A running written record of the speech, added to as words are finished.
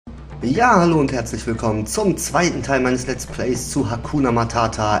Ja, hallo und herzlich willkommen zum zweiten Teil meines Let's Plays zu Hakuna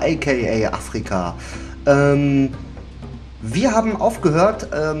Matata, aka Afrika. Wir haben aufgehört,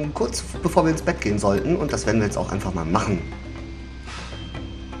 kurz bevor wir ins Bett gehen sollten, und das werden wir jetzt auch einfach mal machen.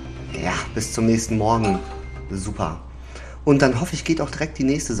 Ja, bis zum nächsten Morgen. Super. Und dann hoffe ich, geht auch direkt die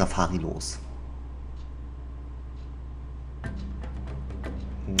nächste Safari los.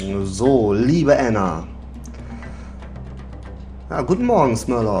 So, liebe Anna. Ja, guten Morgen,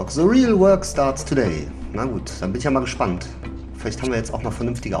 Smurlocks. The real work starts today. Na gut, dann bin ich ja mal gespannt. Vielleicht haben wir jetzt auch mal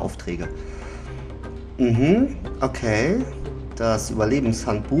vernünftige Aufträge. Okay. Das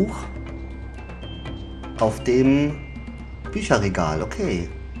Überlebenshandbuch auf dem Bücherregal. Okay.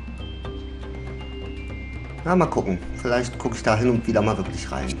 Na, mal gucken. Vielleicht gucke ich da hin und wieder mal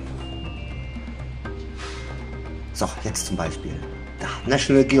wirklich rein. So, jetzt zum Beispiel. Da,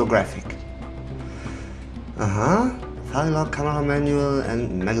 National Geographic. Aha. Fahrlog, Camera Manual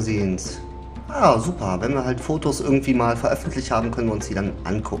and Magazines. Ah, super. Wenn wir halt Fotos irgendwie mal veröffentlicht haben, können wir uns die dann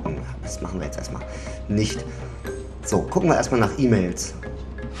angucken. Das machen wir jetzt erstmal nicht. So, gucken wir erstmal nach E-Mails.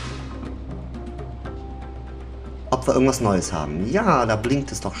 Ob wir irgendwas Neues haben. Ja, da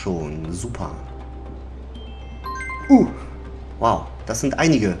blinkt es doch schon. Super. Wow, das sind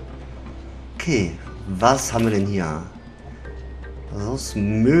einige. Okay, was haben wir denn hier? Those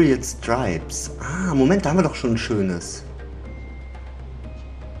Myriad Stripes. Ah, Moment, da haben wir doch schon ein schönes.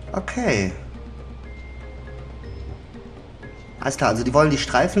 Okay. Alles klar, also die wollen die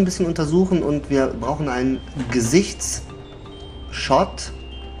Streifen ein bisschen untersuchen und wir brauchen einen Gesichtsshot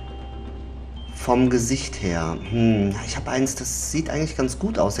vom Gesicht her. Ich habe eins, das sieht eigentlich ganz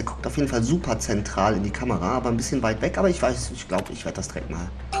gut aus. Der guckt auf jeden Fall super zentral in die Kamera, aber ein bisschen weit weg. Aber ich weiß, ich glaube, ich werde das direkt mal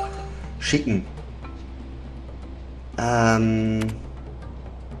schicken.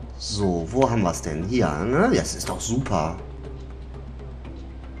 So, wo haben wir es denn? Hier, ne? Ja, das ist doch super.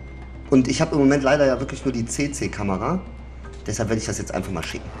 Und ich habe im Moment leider ja wirklich nur die CC-Kamera. Deshalb werde ich das jetzt einfach mal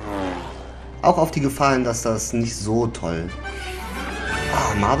schicken. Auch auf die Gefahr hin, dass das nicht so toll.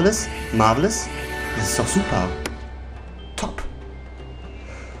 Ah, marvelous. Marvelous. Das ist doch super. Top.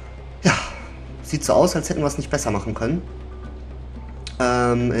 Ja, sieht so aus, als hätten wir es nicht besser machen können.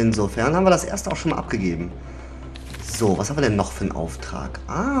 Insofern haben wir das erste auch schon mal abgegeben. So, was haben wir denn noch für einen Auftrag?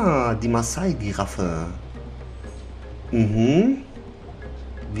 Ah, die Maasai-Giraffe. Wir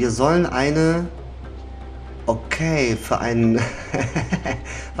sollen eine... Okay, für einen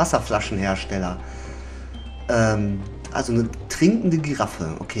Wasserflaschenhersteller. Also eine trinkende Giraffe.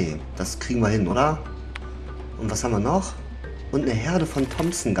 Okay, das kriegen wir hin, oder? Und was haben wir noch? Und eine Herde von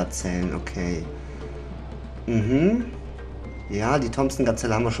Thompson-Gazellen. Okay. Ja, die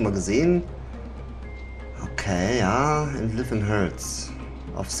Thompson-Gazelle haben wir schon mal gesehen. Okay, ja. And live in herds.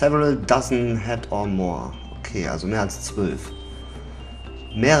 Of several dozen head or more. Okay, also mehr als 12.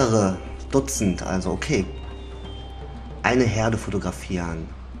 Mehrere Dutzend, also okay. Eine Herde fotografieren.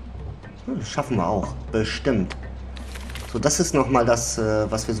 Das schaffen wir auch. Bestimmt. So, das ist nochmal das,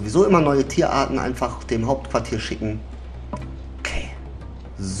 was wir sowieso immer neue Tierarten einfach dem Hauptquartier schicken. Okay.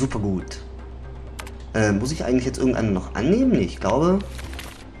 Super gut. Muss ich eigentlich jetzt irgendeine noch annehmen? Nee, ich glaube...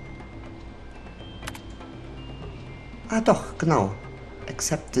 Ah, doch, genau.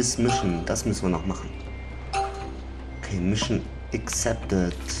 Accept this mission. Das müssen wir noch machen. Okay, Mission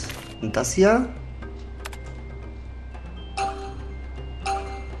accepted. Und das hier?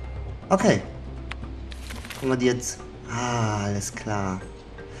 Okay. Können wir die jetzt... Ah, alles klar.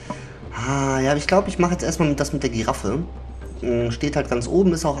 Ah, ja, ich glaube, ich mache jetzt erstmal das mit der Giraffe. Steht halt ganz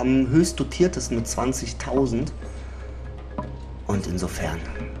oben, ist auch am höchst dotiertesten mit 20.000. Und insofern,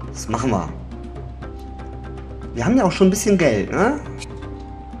 das machen wir. Wir haben ja auch schon ein bisschen Geld, ne?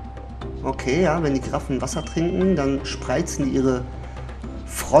 Okay, ja, wenn die Giraffen Wasser trinken, dann spreizen die ihre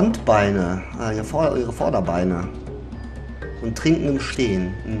Frontbeine, ihre Vorderbeine. Und trinken im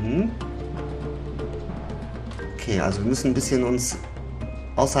Stehen. Okay, also wir müssen ein bisschen uns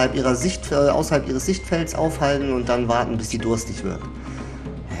außerhalb ihres Sichtfelds aufhalten und dann warten, bis die durstig wird.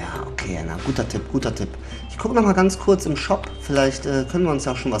 Ja, okay, na, guter Tipp, guter Tipp. Ich gucke noch mal ganz kurz im Shop. Vielleicht können wir uns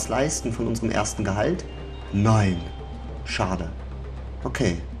ja auch schon was leisten von unserem ersten Gehalt. Nein, schade.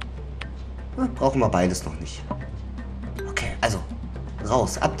 Okay, na, brauchen wir beides noch nicht. Okay, also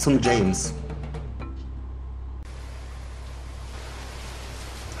raus, ab zum James.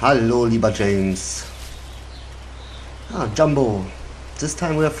 Hallo, lieber James. Ah, Jumbo. This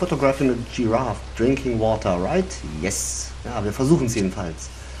time we are photographing a giraffe drinking water, right? Yes. Ja, wir versuchen es jedenfalls.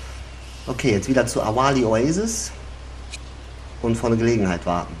 Okay, jetzt wieder zu Awali Oasis. Und vor eine Gelegenheit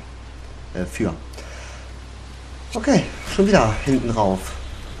warten. Für. Okay, schon wieder hinten rauf.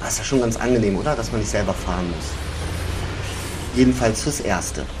 Das ist ja schon ganz angenehm, oder? Dass man nicht selber fahren muss. Jedenfalls fürs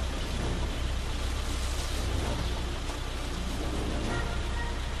Erste.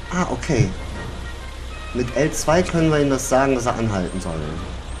 okay. Mit L2 können wir ihm das sagen, dass er anhalten soll.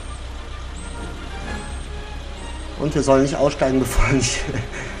 Und wir sollen nicht aussteigen, bevor er nicht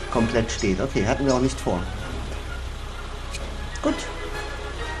komplett steht. Okay, hatten wir auch nicht vor. Gut.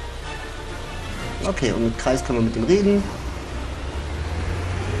 Okay, und mit Kreis können wir mit ihm reden.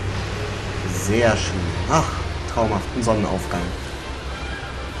 Sehr schön. Ach, traumhaft. Ein Sonnenaufgang.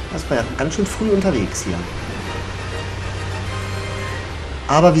 Das war ja ganz schön früh unterwegs hier.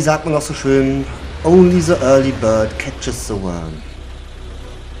 Aber wie sagt man noch so schön? Only the early bird catches the worm.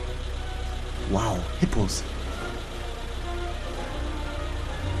 Wow, Hippos.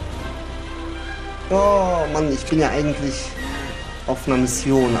 Oh Mann, ich bin ja eigentlich auf einer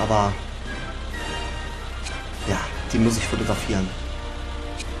Mission, aber ja, die muss ich fotografieren.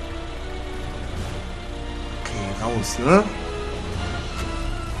 Okay, raus, ne?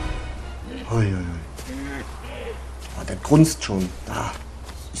 Hoi, hoi, hoi. Oh, der grunzt schon. Da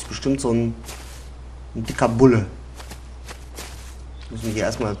ist bestimmt so ein dicker Bulle. Müssen wir hier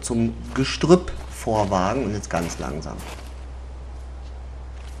erstmal zum Gestrüpp vorwagen und jetzt ganz langsam.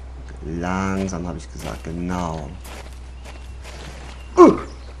 Langsam habe ich gesagt, genau.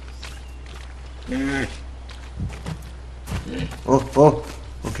 Oh, oh,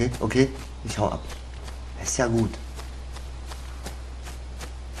 okay, okay, ich hau ab. Ist ja gut.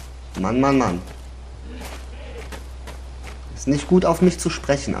 Mann, Mann, Mann. Ist nicht gut auf mich zu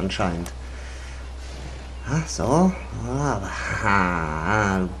sprechen anscheinend. Ach so,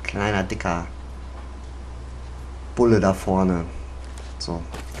 du kleiner, dicker Bulle da vorne. So,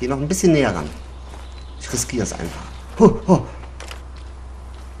 ich gehe noch ein bisschen näher ran. Ich riskiere es einfach.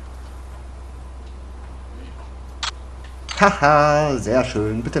 Haha, sehr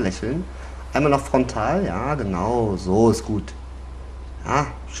schön. Bitte lächeln. Einmal noch frontal. Ja, genau. So ist gut. Ja,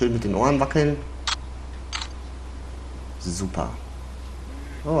 schön mit den Ohren wackeln. Super.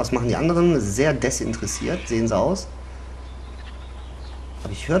 Oh, was machen die anderen? Sehr desinteressiert. Sehen sie aus.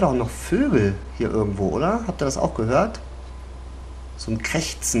 Aber ich höre doch noch Vögel hier irgendwo, oder? Habt ihr das auch gehört? So ein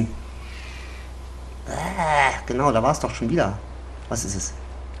Krächzen. Genau, da war es doch schon wieder. Was ist es?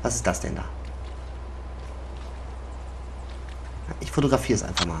 Was ist das denn da? Ich fotografiere es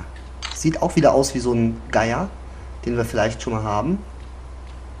einfach mal. Sieht auch wieder aus wie so ein Geier, den wir vielleicht schon mal haben.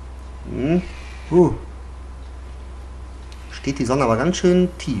 Steht die Sonne aber ganz schön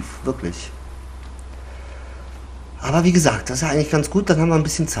tief, wirklich. Aber wie gesagt, das ist ja eigentlich ganz gut, dann haben wir ein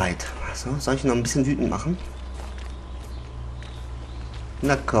bisschen Zeit. So, soll ich ihn noch ein bisschen wütend machen?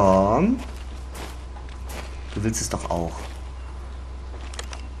 Na komm. Du willst es doch auch.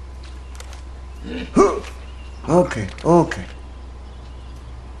 Okay, okay.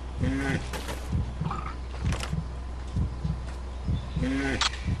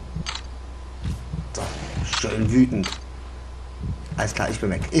 So, schön wütend. Alles klar, ich bin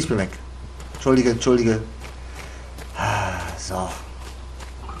weg. Ich bin weg. Entschuldige, entschuldige. So.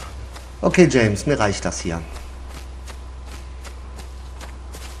 Okay, James, mir reicht das hier.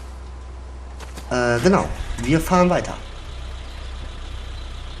 Genau. Wir fahren weiter.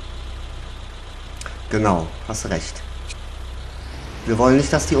 Genau, hast recht. Wir wollen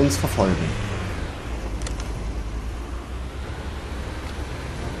nicht, dass die uns verfolgen.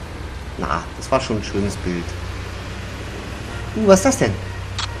 Na, das war schon ein schönes Bild. Was ist das denn?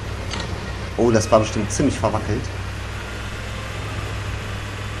 Oh, das war bestimmt ziemlich verwackelt.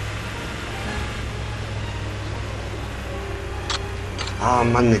 Ah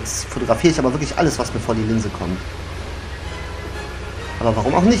Mann, jetzt fotografiere ich aber wirklich alles, was mir vor die Linse kommt. Aber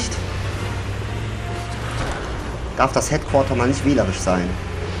warum auch nicht? Darf das Headquarter mal nicht wählerisch sein.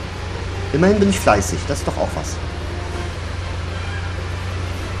 Immerhin bin ich fleißig, das ist doch auch was.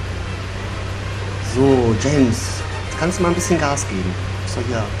 So, James, jetzt kannst du mal ein bisschen Gas geben. Ist doch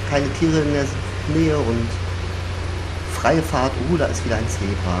hier keine Tiere in der Nähe und freie Fahrt. Da ist wieder ein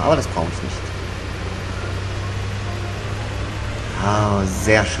Zebra, aber das brauche ich nicht. Ah,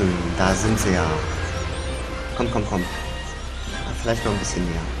 sehr schön, da sind sie ja. Komm, komm, komm. Vielleicht noch ein bisschen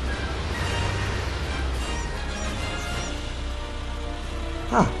näher.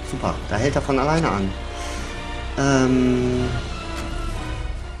 Ah, super. Da hält er von alleine an.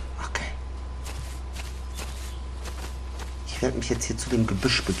 Okay. Ich werde mich jetzt hier zu dem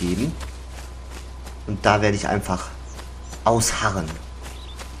Gebüsch begeben. Und da werde ich einfach ausharren.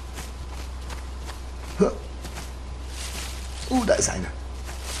 Da ist eine.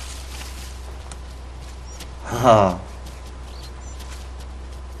 Haha.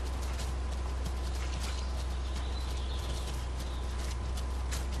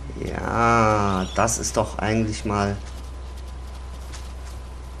 Ja, das ist doch eigentlich mal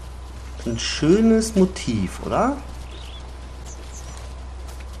ein schönes Motiv, oder?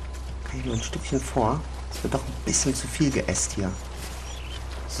 Nur ein Stückchen vor. Es wird doch ein bisschen zu viel geäst hier.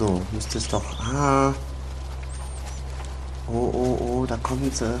 So, müsste es doch... Ah. Oh, oh, oh, da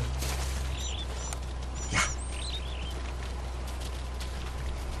kommt sie. Ja.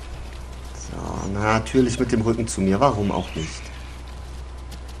 So, natürlich mit dem Rücken zu mir. Warum auch nicht?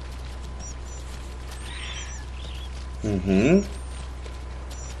 Mhm.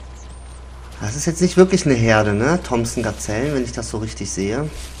 Das ist jetzt nicht wirklich eine Herde, ne? Thomson-Gazellen, wenn ich das so richtig sehe.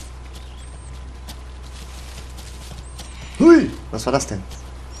 Hui, was war das denn?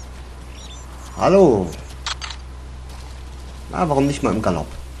 Hallo. Na, warum nicht mal im Galopp?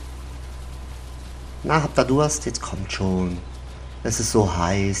 Na, habt ihr Durst? Jetzt kommt schon. Es ist so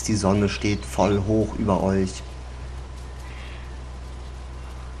heiß, die Sonne steht voll hoch über euch.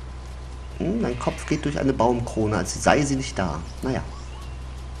 Mein Kopf geht durch eine Baumkrone, als sei sie nicht da. Naja.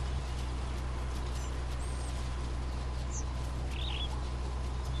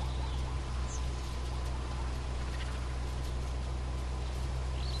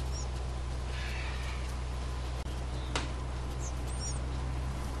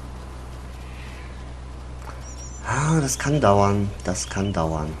 Ah, das kann dauern. Das kann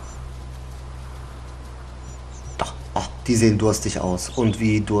dauern. Doch, oh, die sehen durstig aus. Und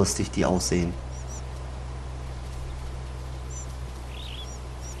wie durstig die aussehen.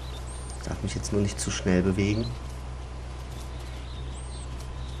 Ich darf mich jetzt nur nicht zu schnell bewegen.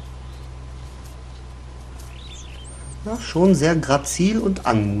 Ja, schon sehr grazil und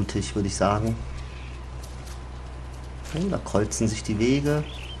anmutig, würde ich sagen. Oh, da kreuzen sich die Wege.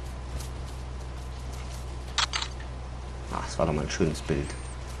 Ach, das war doch mal ein schönes Bild.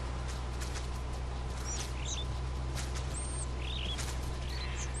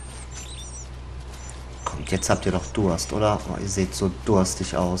 Kommt, jetzt habt ihr doch Durst, oder? Oh, ihr seht so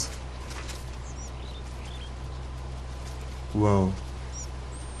durstig aus. Wow.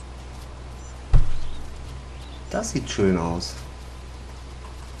 Das sieht schön aus.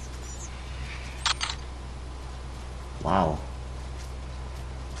 Wow.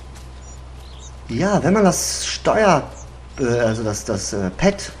 Ja, wenn man das also das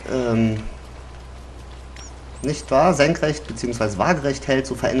Pad, nicht wahr, senkrecht bzw. waagerecht hält,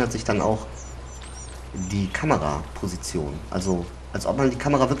 so verändert sich dann auch die Kameraposition. Also, als ob man die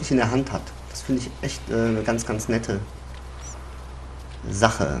Kamera wirklich in der Hand hat. Das finde ich echt eine ganz, ganz nette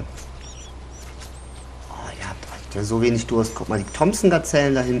Sache. Oh, ihr habt ja so wenig Durst. Guck mal, die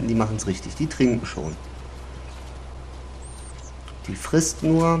Thomson-Gazellen da hinten, die machen es richtig. Die trinken schon. Die frisst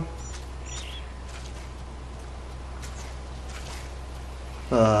nur.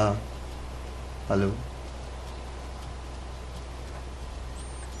 Hallo.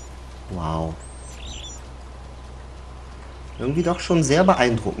 Wow. Irgendwie doch schon sehr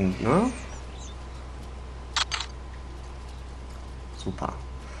beeindruckend, ne? Super.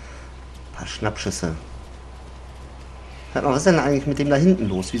 Ein paar Schnappschüsse. Hört mal, was ist denn eigentlich mit dem da hinten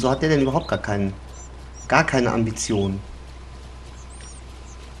los? Wieso hat der denn überhaupt gar keine Ambition?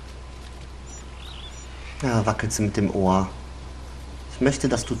 Ja, wackelt sie mit dem Ohr. Ich möchte,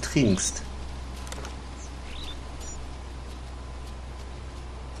 dass du trinkst.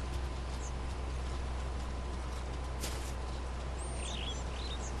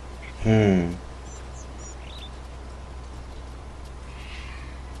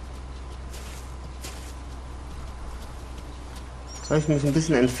 Soll ich mich ein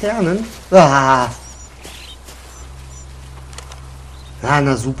bisschen entfernen? Ah! Ah,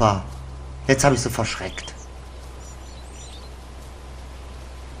 na super. Jetzt habe ich sie verschreckt.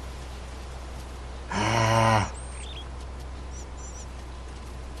 Ah.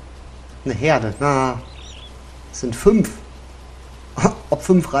 Eine Herde. Na, es sind 5. Ob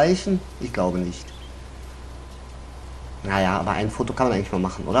 5 reichen? Ich glaube nicht. Naja, aber ein Foto kann man eigentlich mal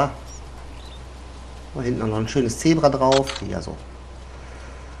machen, oder? Da hinten noch ein schönes Zebra drauf. Ja, so.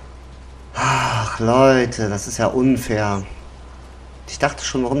 Ach, Leute, das ist ja unfair. Ich dachte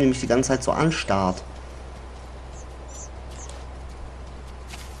schon, warum die mich die ganze Zeit so anstarrt.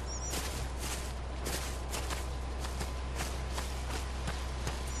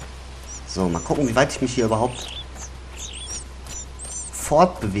 So, mal gucken, wie weit ich mich hier überhaupt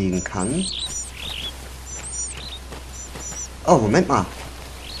fortbewegen kann. Oh, Moment mal.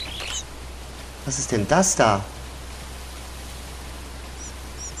 Was ist denn das da?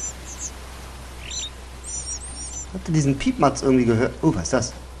 Habt ihr diesen Piepmatz irgendwie gehört? Oh, was ist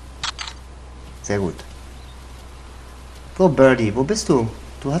das? Sehr gut. So, Birdie, wo bist du?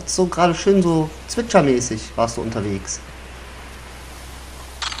 Du hast so gerade schön so zwitschermäßig warst du unterwegs.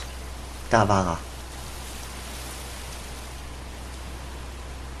 Da war er.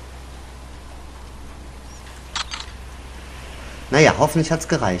 Naja, hoffentlich hat es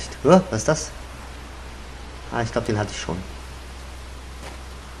gereicht. Was ist das? Ah, ich glaube, den hatte ich schon.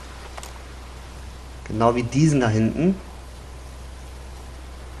 Genau wie diesen da hinten.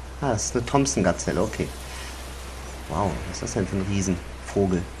 Ah, das ist eine Thompson-Gazelle, okay. Wow, was ist das denn für ein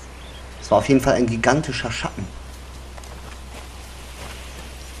Riesenvogel? Das war auf jeden Fall ein gigantischer Schatten.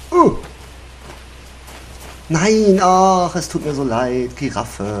 Nein, ach, es tut mir so leid.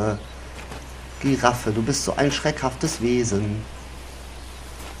 Giraffe. Giraffe, du bist so ein schreckhaftes Wesen.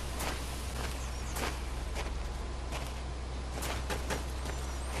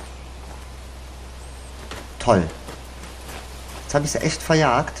 Toll. Jetzt habe ich sie echt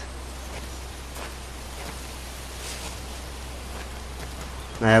verjagt.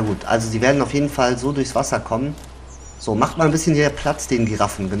 Naja gut, also sie werden auf jeden Fall so durchs Wasser kommen. So, macht mal ein bisschen hier Platz den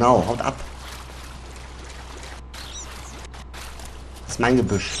Giraffen. Genau, haut ab. Das ist mein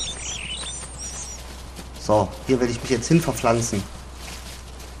Gebüsch. So, hier werde ich mich jetzt hin verpflanzen.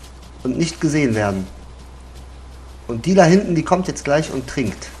 Und nicht gesehen werden. Und die da hinten, die kommt jetzt gleich und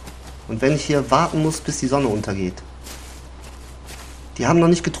trinkt. Und wenn ich hier warten muss, bis die Sonne untergeht. Die haben noch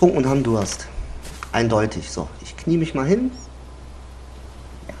nicht getrunken und haben Durst. Eindeutig. So, ich knie mich mal hin.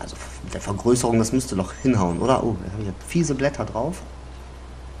 Ja, also mit der Vergrößerung, das müsste doch hinhauen, oder? Oh, wir haben hier fiese Blätter drauf.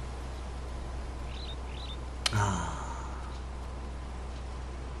 Ja,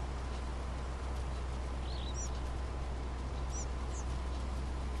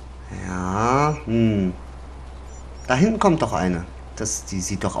 Da hinten kommt doch eine. Die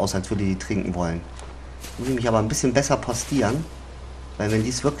sieht doch aus, als würde die trinken wollen. Muss ich mich aber ein bisschen besser postieren. Weil wenn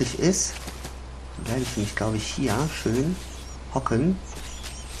dies wirklich ist, dann werde ich mich, glaube ich, hier schön hocken.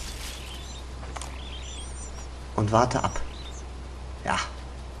 Und warte ab. Ja.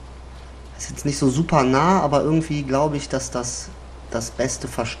 Ist jetzt nicht so super nah, aber irgendwie glaube ich, dass das das beste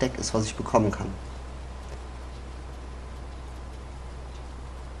Versteck ist, was ich bekommen kann.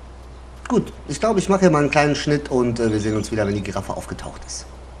 Gut, ich glaube, ich mache hier mal einen kleinen Schnitt und wir sehen uns wieder, wenn die Giraffe aufgetaucht ist.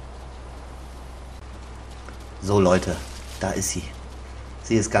 So Leute, da ist sie.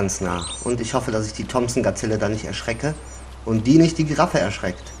 Sie ist ganz nah. Und ich hoffe, dass ich die Thompson-Gazelle da nicht erschrecke und die nicht die Giraffe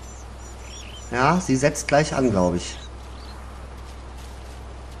erschreckt. Ja, sie setzt gleich an, glaube ich.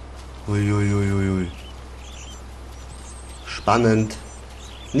 Uiuiuiui. Spannend.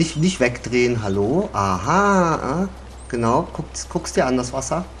 Nicht wegdrehen, hallo. Aha, genau. Guck's dir an, das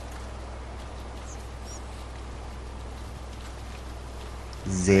Wasser.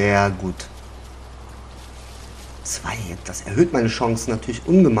 Sehr gut. 2, das erhöht meine Chancen natürlich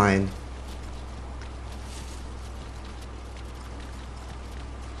ungemein.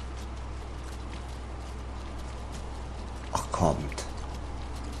 Ach, kommt.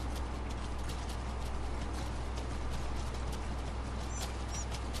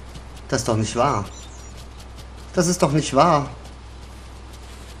 Das ist doch nicht wahr. Das ist doch nicht wahr.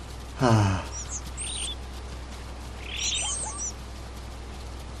 Ah.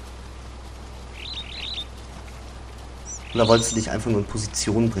 Oder wolltest du dich einfach nur in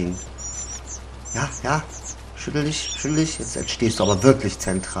Position bringen? Ja, ja. Schüttel dich, schüttel dich. Jetzt stehst du aber wirklich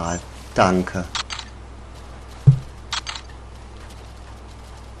zentral. Danke.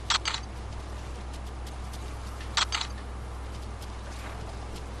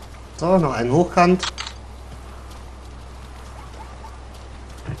 So, noch einen hochkant.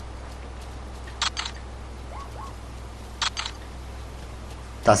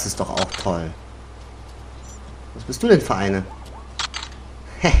 Das ist doch auch toll. Was bist du denn für eine?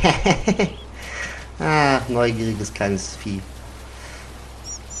 Ach, neugieriges kleines Vieh.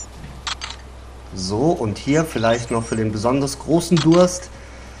 So, und hier vielleicht noch für den besonders großen Durst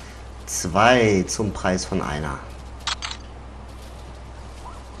 2 zum Preis von einer.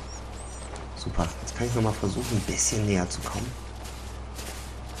 Super, jetzt kann ich nochmal versuchen, ein bisschen näher zu kommen.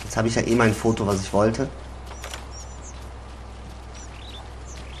 Jetzt habe ich ja eh mein Foto, was ich wollte.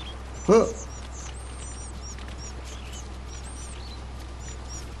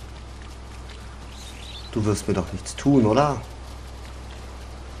 Du wirst mir doch nichts tun, oder?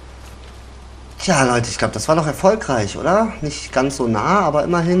 Tja, Leute, ich glaube, das war doch erfolgreich, oder? Nicht ganz so nah, aber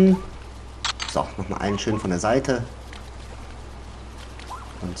immerhin. So, nochmal einen schön von der Seite.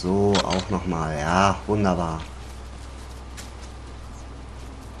 Und so auch nochmal. Ja, wunderbar.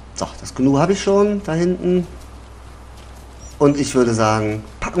 So, das Gnu habe ich schon da hinten. Und ich würde sagen,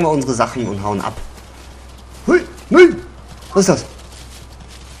 packen wir unsere Sachen und hauen ab. Hui, nein! Was ist das?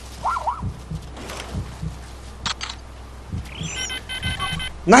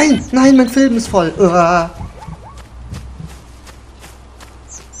 Nein, nein, mein Film ist voll.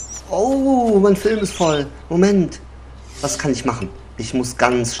 Oh, mein Film ist voll. Moment. Was kann ich machen? Ich muss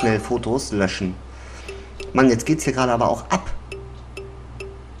ganz schnell Fotos löschen. Mann, jetzt geht's hier gerade aber auch ab.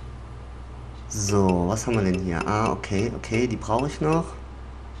 So, was haben wir denn hier? Ah, okay, okay, die brauche ich noch.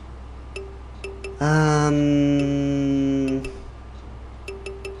 Ach,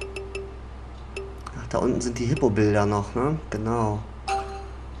 da unten sind die Hippo-Bilder noch, ne? Genau.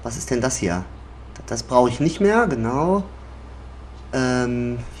 Was ist denn das hier? Das brauche ich nicht mehr, genau.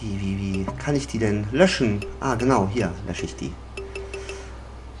 Wie kann ich die denn löschen? Ah, genau, hier lösche ich die.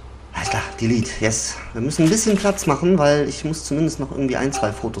 Alles klar, Delete, yes. Wir müssen ein bisschen Platz machen, weil ich muss zumindest noch irgendwie 1,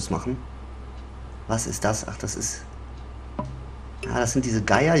 2 Fotos machen. Was ist das? Ach, das ist... Ja, das sind diese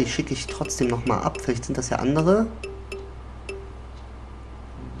Geier, die schicke ich trotzdem nochmal ab. Vielleicht sind das ja andere.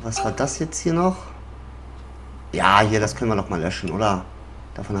 Was war das jetzt hier noch? Ja, hier, das können wir noch mal löschen, oder?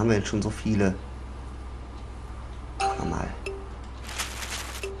 Davon haben wir jetzt schon so viele. Mal.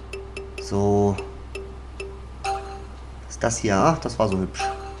 So. Was ist das hier? Ach, das war so hübsch.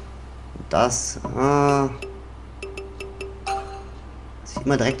 Und das. Dass ich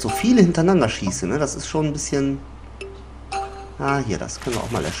immer direkt so viele hintereinander schieße, ne? Das ist schon ein bisschen... Ah, hier, das können wir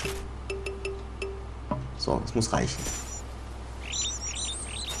auch mal löschen. So, das muss reichen.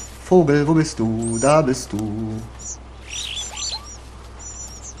 Vogel, wo bist du? Da bist du.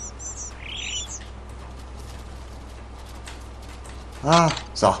 Ah,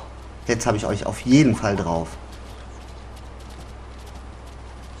 so. Jetzt habe ich euch auf jeden Fall drauf.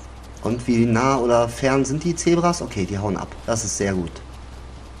 Und wie nah oder fern sind die Zebras? Okay, die hauen ab. Das ist sehr gut.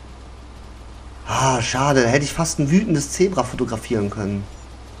 Ah, schade. Da hätte ich fast ein wütendes Zebra fotografieren können.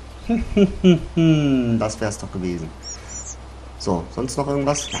 Das wäre es doch gewesen. So, sonst noch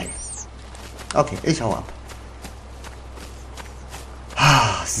irgendwas? Nein. Okay, ich hau ab.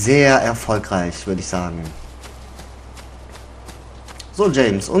 Ah, sehr erfolgreich, würde ich sagen. So,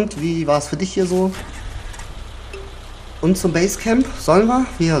 James, und wie war es für dich hier so? Und zum Basecamp? Sollen wir?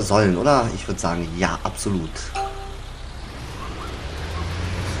 Wir sollen, oder? Ich würde sagen, ja, absolut.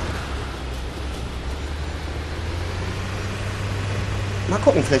 Mal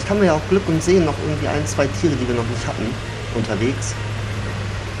gucken, vielleicht haben wir ja auch Glück und sehen noch irgendwie 1, 2 Tiere, die wir noch nicht hatten, unterwegs.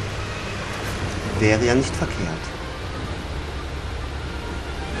 Wäre ja nicht verkehrt.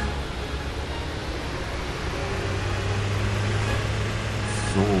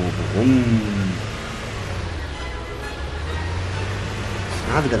 So, warum?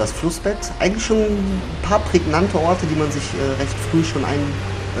 Ja, wieder das Flussbett. Eigentlich schon ein paar prägnante Orte, die man sich recht früh schon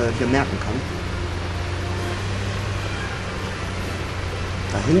hier merken kann.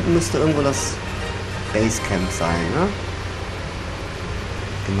 Da hinten müsste irgendwo das Basecamp sein, ne?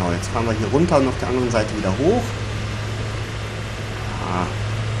 Genau, jetzt fahren wir hier runter und auf der anderen Seite wieder hoch. Ah.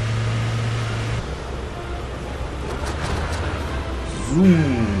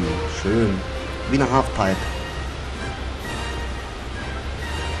 Zoom. Schön. Wie eine Halfpipe.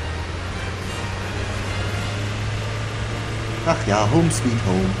 Ach ja, Home Sweet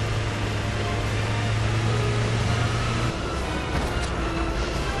Home.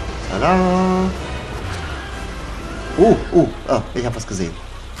 Tada! Oh, ich habe was gesehen.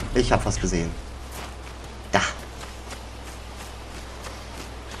 Ich habe was gesehen. Da.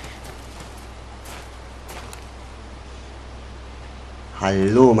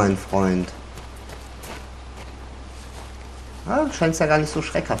 Hallo, mein Freund. Ah, scheint ja gar nicht so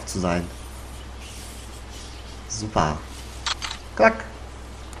schreckhaft zu sein. Super. Klack.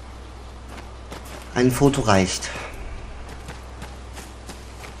 Ein Foto reicht.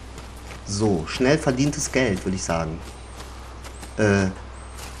 So, schnell verdientes Geld, würde ich sagen. Der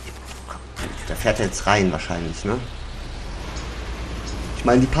fährt jetzt rein wahrscheinlich, ne? Ich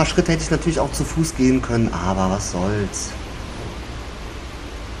meine, die paar Schritte hätte ich natürlich auch zu Fuß gehen können, aber was soll's.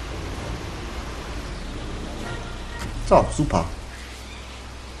 So, super.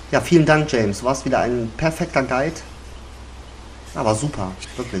 Ja, vielen Dank, James. Du warst wieder ein perfekter Guide. Aber super,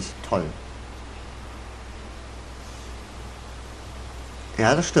 wirklich toll.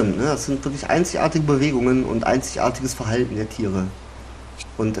 Ja, das stimmt. Ne? Das sind wirklich einzigartige Bewegungen und einzigartiges Verhalten der Tiere.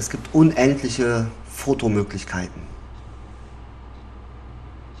 Und es gibt unendliche Fotomöglichkeiten.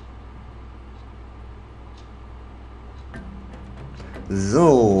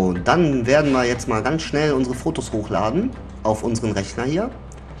 So, dann werden wir jetzt mal ganz schnell unsere Fotos hochladen auf unseren Rechner hier.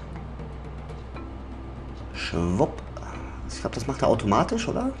 Schwupp. Ich glaube, das macht er automatisch,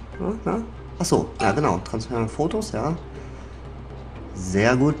 oder? Ja? Achso, ja genau. Transferieren Fotos, ja.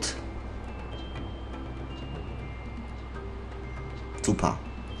 Sehr gut. Super.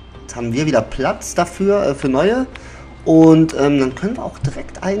 Jetzt haben wir wieder Platz dafür, für neue. Und dann können wir auch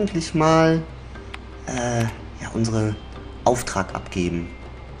direkt eigentlich mal ja, unsere Auftrag abgeben.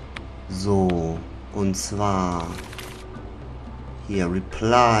 So, und zwar hier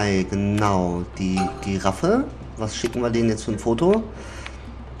Reply, genau, die Giraffe. Was schicken wir denen jetzt für ein Foto?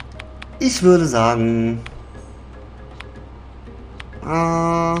 Ich würde sagen...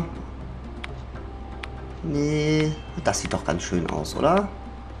 nee, das sieht doch ganz schön aus, oder?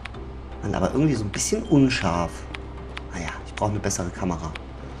 Mann, aber irgendwie so ein bisschen unscharf. Naja, ich brauche eine bessere Kamera.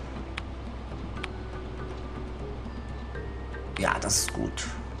 Ja, das ist gut.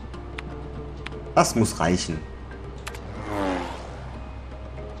 Das muss reichen.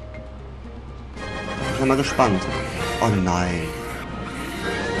 Ich bin mal gespannt. Oh nein.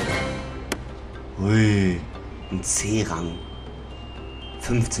 Ui, ein C-Rang.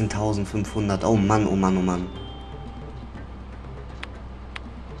 15.500. Oh Mann, oh Mann, oh Mann.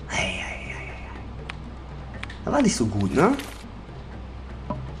 Das war nicht so gut, ne?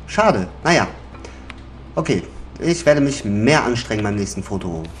 Schade. Naja. Okay. Ich werde mich mehr anstrengen beim nächsten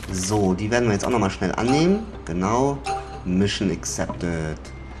Foto. So, die werden wir jetzt auch nochmal schnell annehmen. Genau. Mission accepted.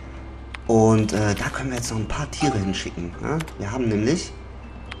 Und da können wir jetzt noch ein paar Tiere hinschicken. Ne? Wir haben nämlich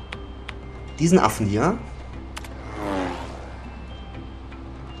diesen Affen hier.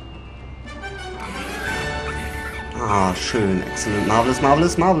 Ah, schön. Excellent. Marvelous,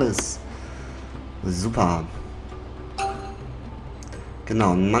 marvelous, marvelous. Super.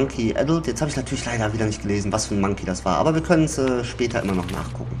 Genau, ein Monkey Adult. Jetzt habe ich natürlich leider wieder nicht gelesen, was für ein Monkey das war. Aber wir können es später immer noch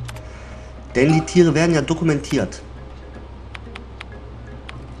nachgucken. Denn die Tiere werden ja dokumentiert.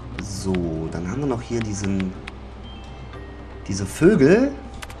 So, dann haben wir noch hier diese Vögel.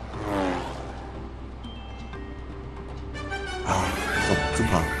 Ah, so,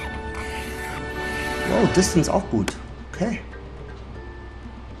 super. Wow, Distance auch gut. Okay.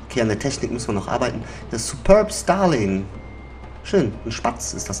 Okay, an der Technik müssen wir noch arbeiten. Das Superb Starling. Schön. Ein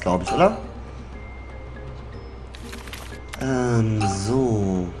Spatz ist das, glaube ich, oder?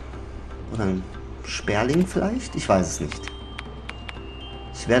 So. Oder ein Sperling vielleicht? Ich weiß es nicht.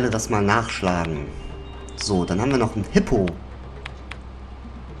 Ich werde das mal nachschlagen. So, dann haben wir noch einen Hippo.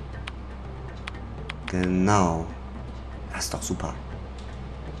 Genau. Das ist doch super.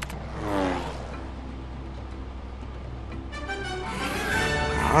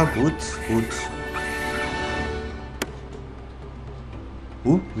 Ja, gut, gut.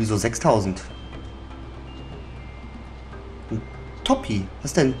 Wieso 6000? Ein Toppi.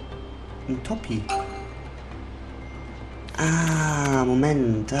 Was denn? Ein Toppi. Ah,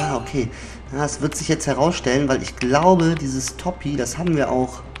 Moment. Ah, okay. Das wird sich jetzt herausstellen, weil ich glaube, dieses Toppi, das haben wir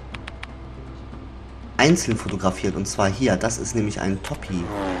auch einzeln fotografiert. Und zwar hier. Das ist nämlich ein Toppi.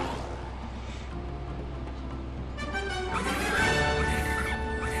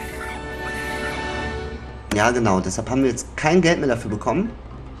 Ja, genau. Deshalb haben wir jetzt kein Geld mehr dafür bekommen.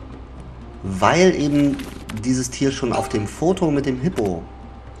 Weil eben dieses Tier schon auf dem Foto mit dem Hippo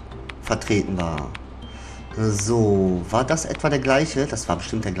vertreten war. So, war das etwa der gleiche? Das war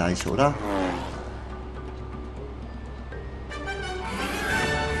bestimmt der gleiche, oder?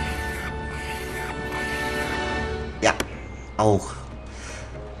 Ja, auch.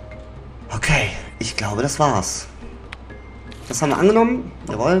 Okay, ich glaube, das war's. Das haben wir angenommen.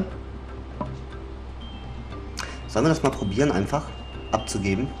 Jawohl. Sollen wir das mal probieren, einfach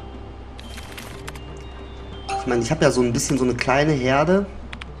abzugeben? Ich meine, ich habe ja so ein bisschen so eine kleine Herde.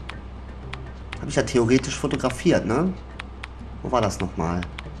 Habe ich ja theoretisch fotografiert, ne? Wo war das nochmal?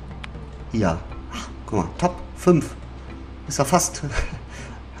 Hier. Ach, guck mal, Top 5. Ist ja fast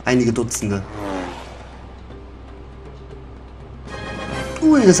einige Dutzende.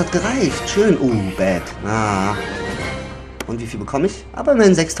 Ui, das hat gereicht. Schön. Bad. Ah. Und wie viel bekomme ich? Aber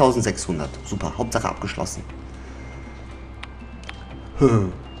immerhin 6600. Super, Hauptsache abgeschlossen.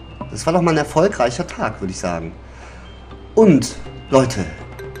 Das war doch mal ein erfolgreicher Tag, würde ich sagen. Und, Leute,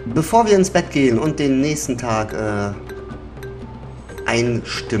 bevor wir ins Bett gehen und den nächsten Tag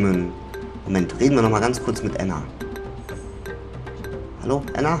einstimmen. Moment, reden wir noch mal ganz kurz mit Anna. Hallo,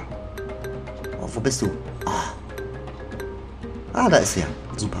 Anna? Oh, wo bist du? Oh. Ah, da ist sie ja.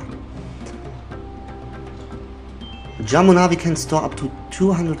 Super. Jamunavi can store up to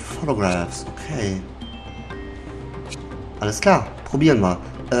 200 photographs. Okay. Alles klar. Probieren wir.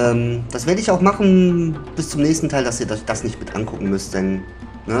 Das werde ich auch machen bis zum nächsten Teil, dass ihr das nicht mit angucken müsst, denn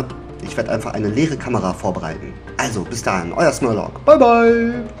ne, ich werde einfach eine leere Kamera vorbereiten. Also, bis dahin, euer Smurlock. Bye,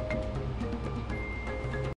 bye!